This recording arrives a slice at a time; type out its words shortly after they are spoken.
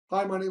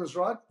Hi, my name is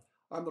Rod.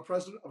 I'm the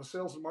president of a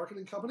sales and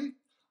marketing company.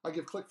 I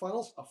give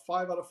ClickFunnels a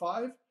 5 out of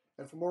 5,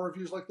 and for more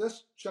reviews like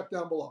this, check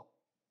down below.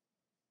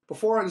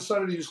 Before I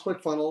decided to use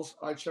ClickFunnels,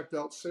 I checked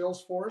out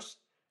Salesforce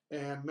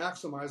and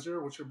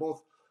Maximizer, which are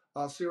both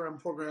CRM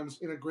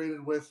programs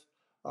integrated with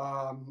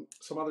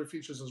some other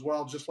features as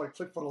well, just like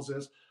ClickFunnels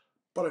is.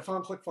 But I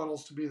found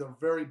ClickFunnels to be the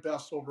very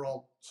best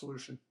overall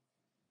solution.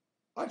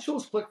 I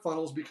chose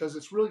ClickFunnels because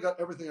it's really got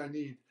everything I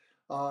need.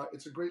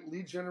 It's a great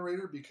lead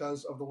generator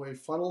because of the way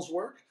funnels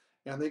work,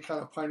 and they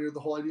kind of pioneered the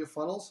whole idea of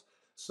funnels.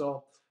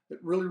 So it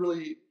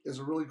really is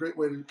a really great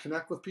way to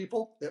connect with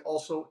people. It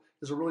also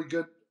is a really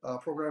good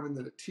program in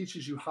that it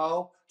teaches you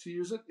how to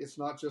use it. It's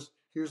not just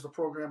here's the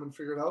program and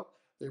figure it out.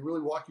 They really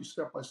walk you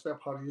step by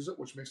step how to use it,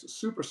 which makes it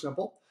super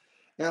simple.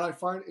 And I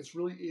find it's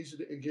really easy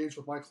to engage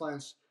with my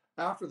clients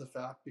after the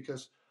fact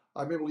because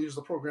I'm able to use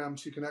the program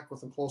to connect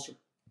with them closer.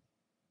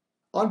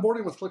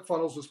 Onboarding with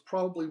ClickFunnels is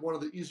probably one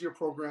of the easier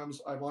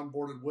programs I've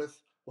onboarded with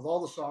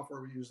all the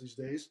software we use these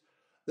days.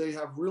 They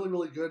have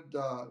really good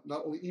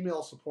not only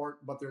email support,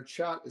 but their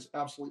chat is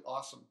absolutely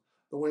awesome.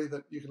 The way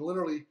that you can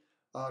literally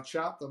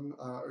chat them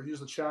or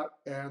use the chat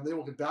and they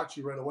will get back to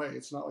you right away.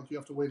 It's not like you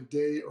have to wait a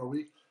day or a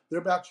week.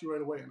 They're back to you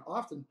right away. And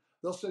often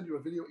they'll send you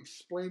a video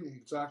explaining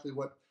exactly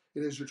what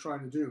it is you're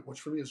trying to do,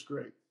 which for me is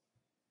great.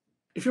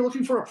 If you're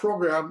looking for a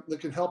program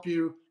that can help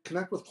you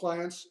connect with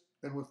clients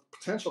and with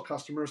potential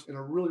customers in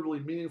a really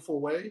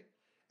meaningful way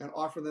and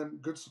offer them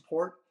good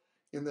support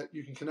in that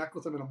you can connect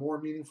with them in a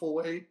more meaningful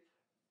way,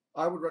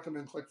 I would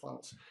recommend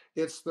ClickFunnels.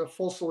 It's the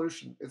full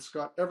solution. It's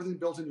got everything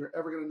built in you're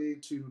ever going to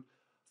need to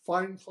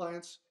find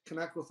clients,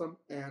 connect with them,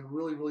 and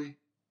really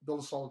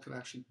build a solid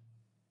connection.